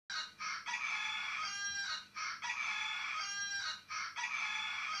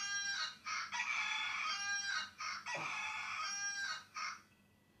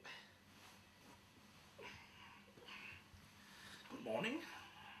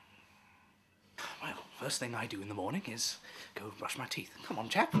First thing I do in the morning is go brush my teeth. Come on,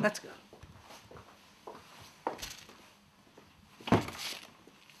 chap, let's go.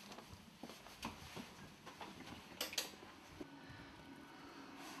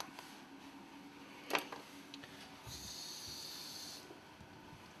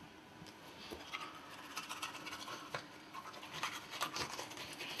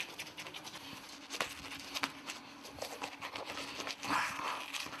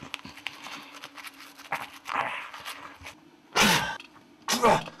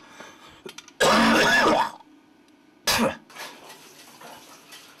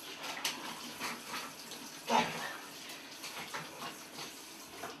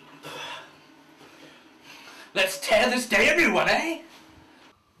 Let's tear this day a new one, eh?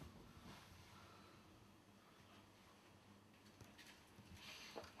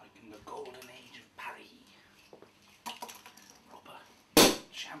 Like in the golden age of Paris. Proper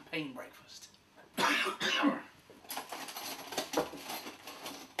champagne breakfast.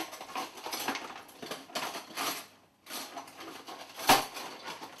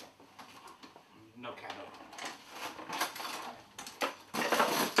 No candle.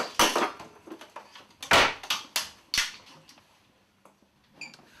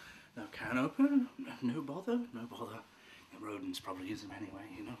 No can open, no bother, no bother. The rodents probably use them anyway,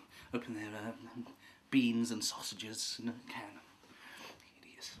 you know. Open their beans and sausages in a can.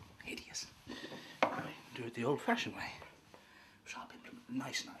 Hideous, hideous. Anyway, do it the old-fashioned way. Sharp implement,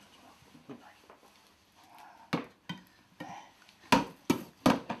 nice knife as well. Good knife.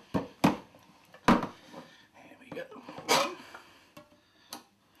 There we go.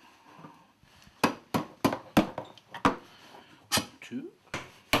 Two.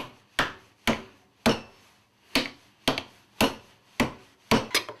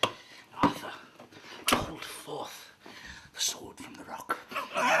 Arthur, hold forth the sword from the rock.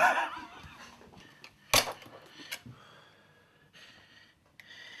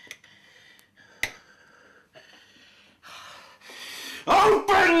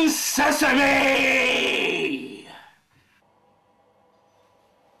 Open sesame!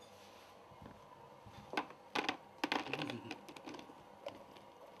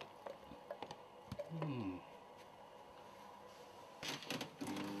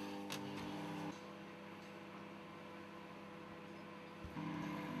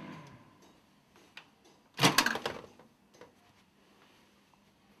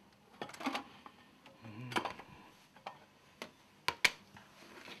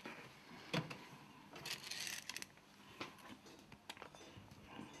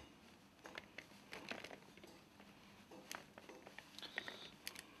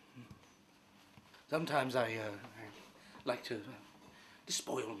 Sometimes I like to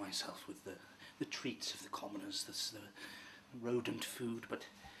despoil myself with the treats of the commoners, the rodent food, but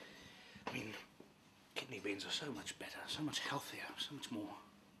I mean, kidney beans are so much better, so much healthier, so much more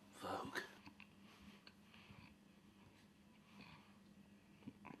vogue.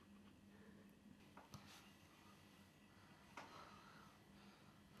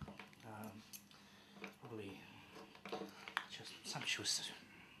 Probably just sumptuous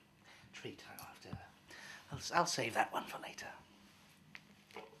treat. I'll save that one for later.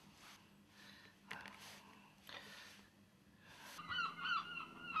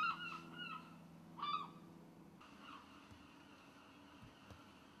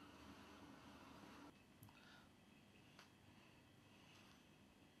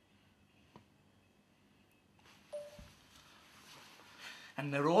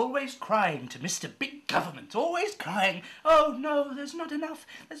 And they're always crying to Mr. Big Government, always crying, oh no, there's not enough,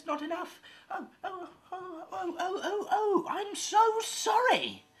 there's not enough. Oh, I'm so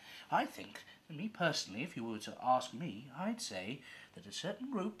sorry. I think, me personally, if you were to ask me, I'd say that a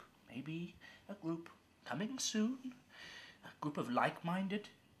certain group, maybe a group coming soon, a group of like-minded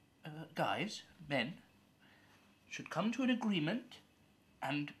guys, men, should come to an agreement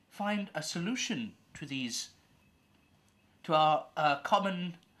and find a solution to these, to our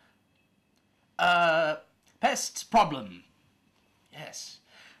common pests problem. Yes,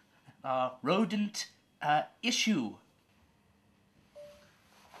 our rodent issue.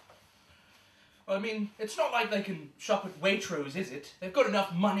 I mean, it's not like they can shop at Waitrose, is it? They've got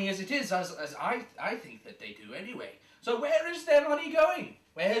enough money as it is, as I think that they do anyway. So where is their money going?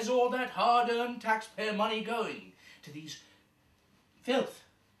 Where's all that hard-earned taxpayer money going? To these filth?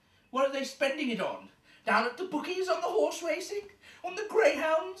 What are they spending it on? Down at the bookies, on the horse racing? On the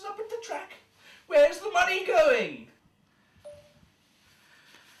greyhounds up at the track? Where's the money going?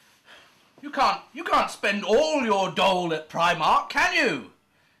 You can't spend all your dole at Primark, can you?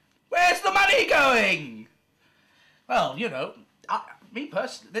 Where's the money going? Well, you know, me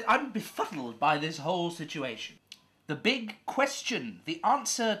personally, I'm befuddled by this whole situation. The big question, the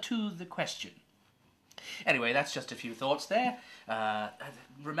answer to the question. Anyway, that's just a few thoughts there.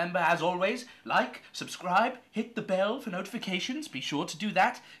 Remember, as always, like, subscribe, hit the bell for notifications. Be sure to do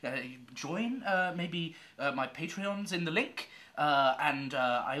that. Join maybe my Patreons in the link. And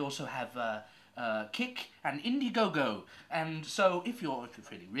I also have Kick and Indiegogo. And so if you're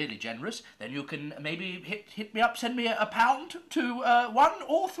feeling really generous, then you can maybe hit me up, send me a pound to one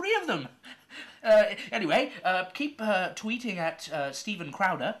or three of them. Anyway, keep tweeting at Stephen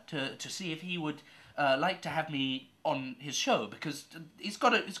Crowder to see if he would like to have me on his show, because he's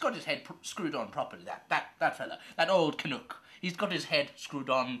got his head screwed on properly. That fella, that old Canuck. He's got his head screwed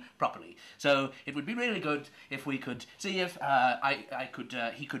on properly. So it would be really good if we could see if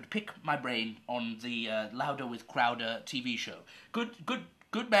he could pick my brain on the Louder with Crowder TV show.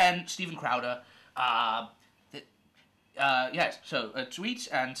 Good man, Stephen Crowder. Yes. So tweet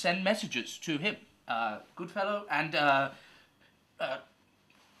and send messages to him. Good fellow. And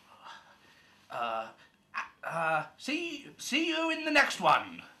see you in the next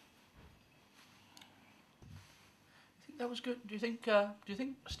one. That was good. Do you think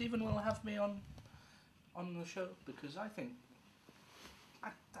Stephen will have me on the show? Because I think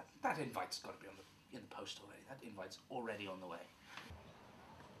that invite's got to be in the post already. That invite's already on the way.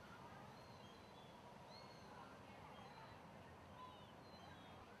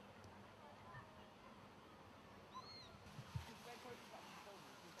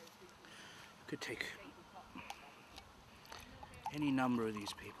 Could take any number of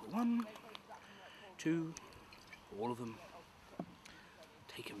these people. 1, 2. All of them.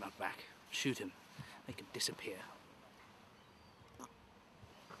 Take him back. Shoot him. Make him disappear.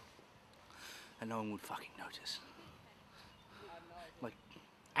 And no one would fucking notice. Like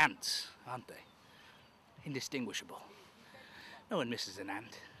ants, aren't they? Indistinguishable. No one misses an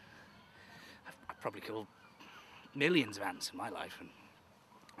ant. I've probably killed millions of ants in my life, and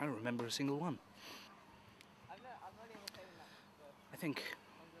I don't remember a single one. I think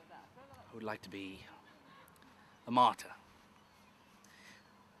I would like to be a martyr.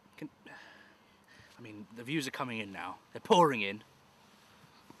 I mean, the views are coming in now. They're pouring in.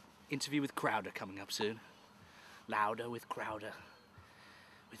 Interview with Crowder coming up soon. Louder with Crowder.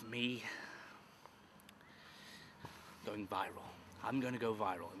 With me. Going viral. I'm going to go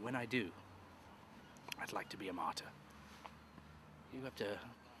viral. And when I do, I'd like to be a martyr. You have to...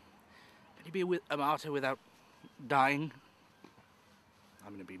 Can you be a martyr without dying? I'm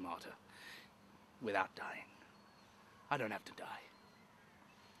going to be a martyr without dying. I don't have to die.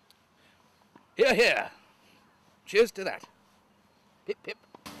 Hear, hear. Cheers to that. Pip, pip.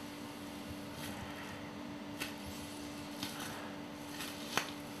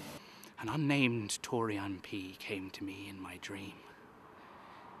 An unnamed Tory MP came to me in my dream.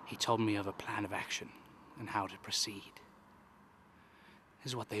 He told me of a plan of action and how to proceed.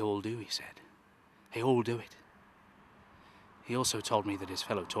 This is what they all do, he said. They all do it. He also told me that his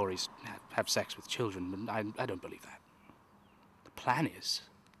fellow Tories have sex with children, but I don't believe that. The plan is,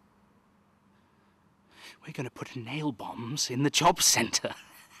 we're going to put nail bombs in the job centre.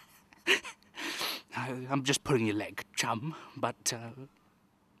 I'm just pulling your leg, chum, but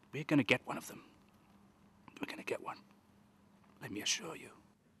we're going to get one of them. We're going to get one. Let me assure you.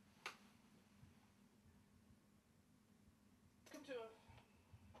 Welcome to...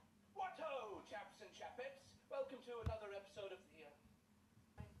 What-ho, chaps and chapettes. Welcome to another episode of the...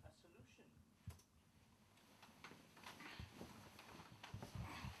 A solution.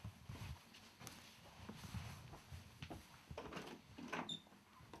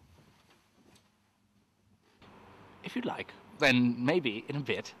 If you'd like, then maybe in a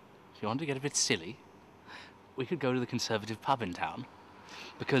bit, if you want to get a bit silly, we could go to the Conservative pub in town,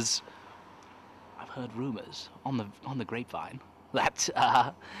 because I've heard rumours on the grapevine that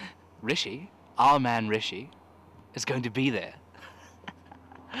Rishi, our man Rishi, is going to be there.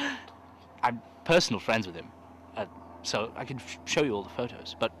 I'm personal friends with him, so I can show you all the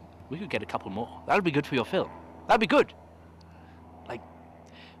photos, but we could get a couple more. That would be good for your film. That would be good. Like,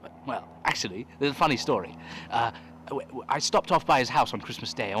 well, actually, there's a funny story. I stopped off by his house on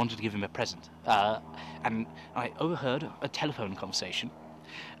Christmas Day. I wanted to give him a present. And I overheard a telephone conversation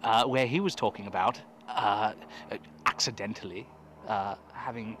where he was talking about, accidentally,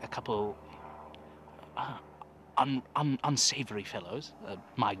 having a couple unsavory fellows,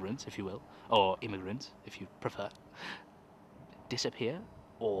 migrants, if you will, or immigrants, if you prefer, disappear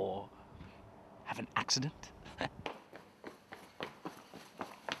or have an accident.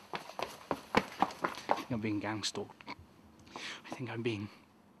 I'm being gang-stalked. I think I'm being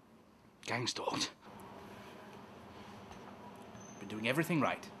gang-stalked. Been doing everything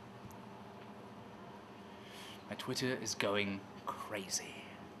right. My Twitter is going crazy.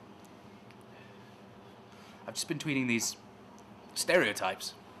 I've just been tweeting these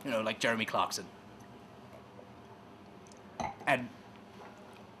stereotypes, you know, like Jeremy Clarkson. And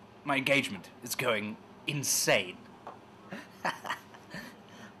my engagement is going insane.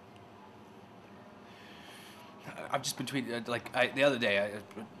 I've just been tweeting, the other day,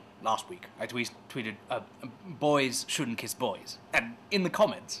 last week, I tweeted, boys shouldn't kiss boys. And in the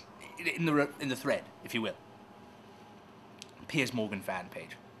comments, in the thread, if you will, Piers Morgan fan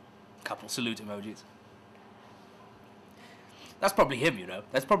page, couple salute emojis. That's probably him, you know.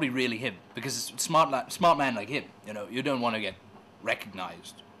 That's probably really him, because smart man like him, you know, you don't want to get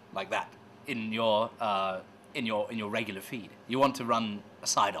recognized like that in your regular feed. You want to run a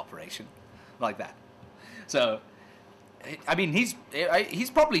side operation like that. So, I mean, he's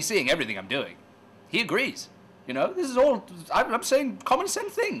probably seeing everything I'm doing. He agrees. You know, this is all, I'm saying common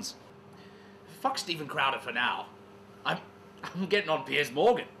sense things. Fuck Stephen Crowder for now. I'm getting on Piers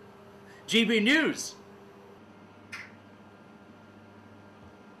Morgan. GB News.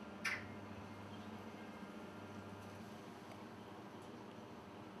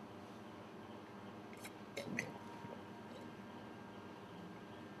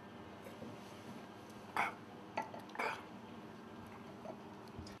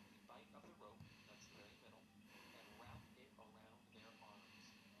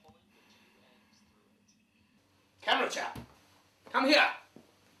 Camera chap, come here.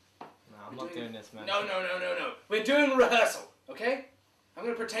 No, I'm not doing this, man. No. We're doing rehearsal, okay? I'm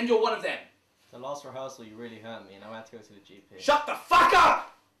gonna pretend you're one of them. The last rehearsal, you really hurt me, and I had to go to the GP. Shut the fuck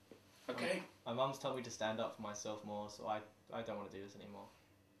up! Okay? My mum's told me to stand up for myself more, so I don't want to do this anymore.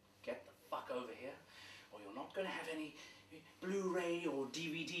 Get the fuck over here, or you're not gonna have any Blu-ray or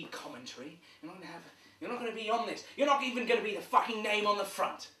DVD commentary. You're not gonna be on this. You're not even gonna be the fucking name on the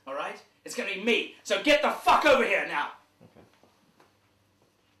front, alright? It's gonna be me. So get the fuck over here now! Okay.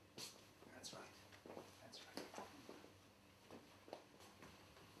 That's right. That's right.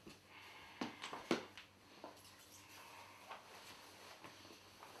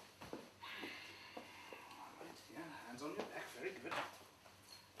 Alright, yeah, hands on your back. Very good.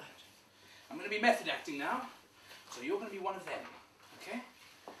 I'm gonna be method acting now. So you're gonna be one of them. Okay?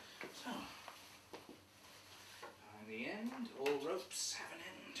 So, in the end, all ropes have an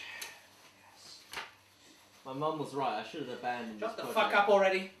end. Yes. My mum was right. I should have abandoned Shut this the project. fuck up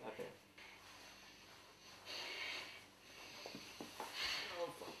already. Okay.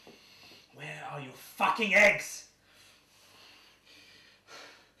 Where are your fucking eggs?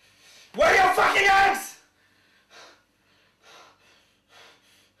 Where are your fucking eggs?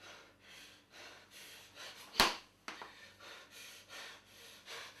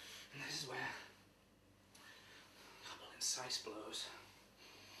 And this is where a couple incise blows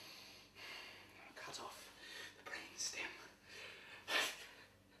cut off the brain stem.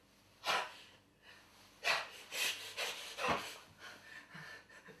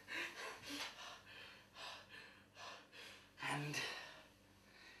 And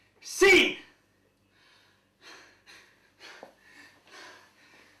scene!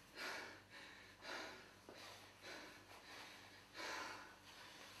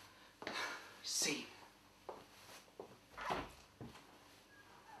 Scene.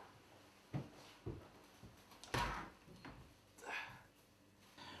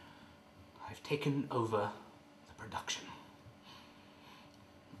 I've taken over the production.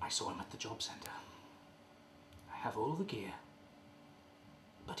 I saw him at the job centre. I have all the gear,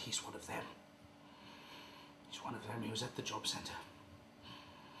 but he's one of them. He's one of them. He was at the job centre.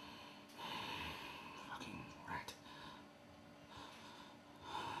 Fucking rat.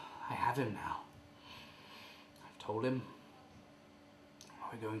 I have him now. I've told him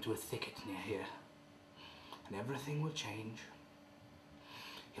we're going to a thicket near here, and everything will change.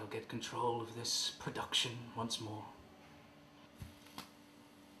 He'll get control of this production once more.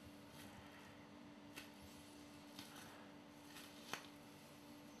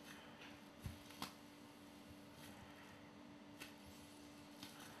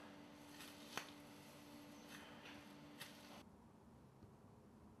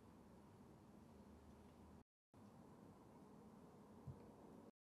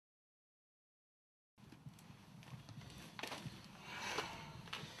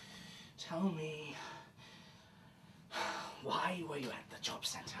 Tell me, why were you at the job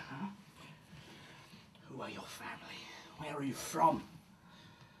centre, huh? Who are your family? Where are you from?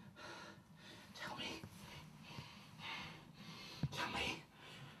 Tell me. Tell me.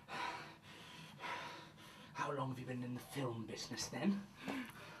 How long have you been in the film business then?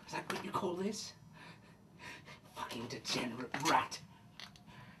 Is that what you call this? Fuck Fucking degenerate rat.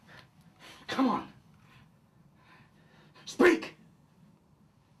 Come on.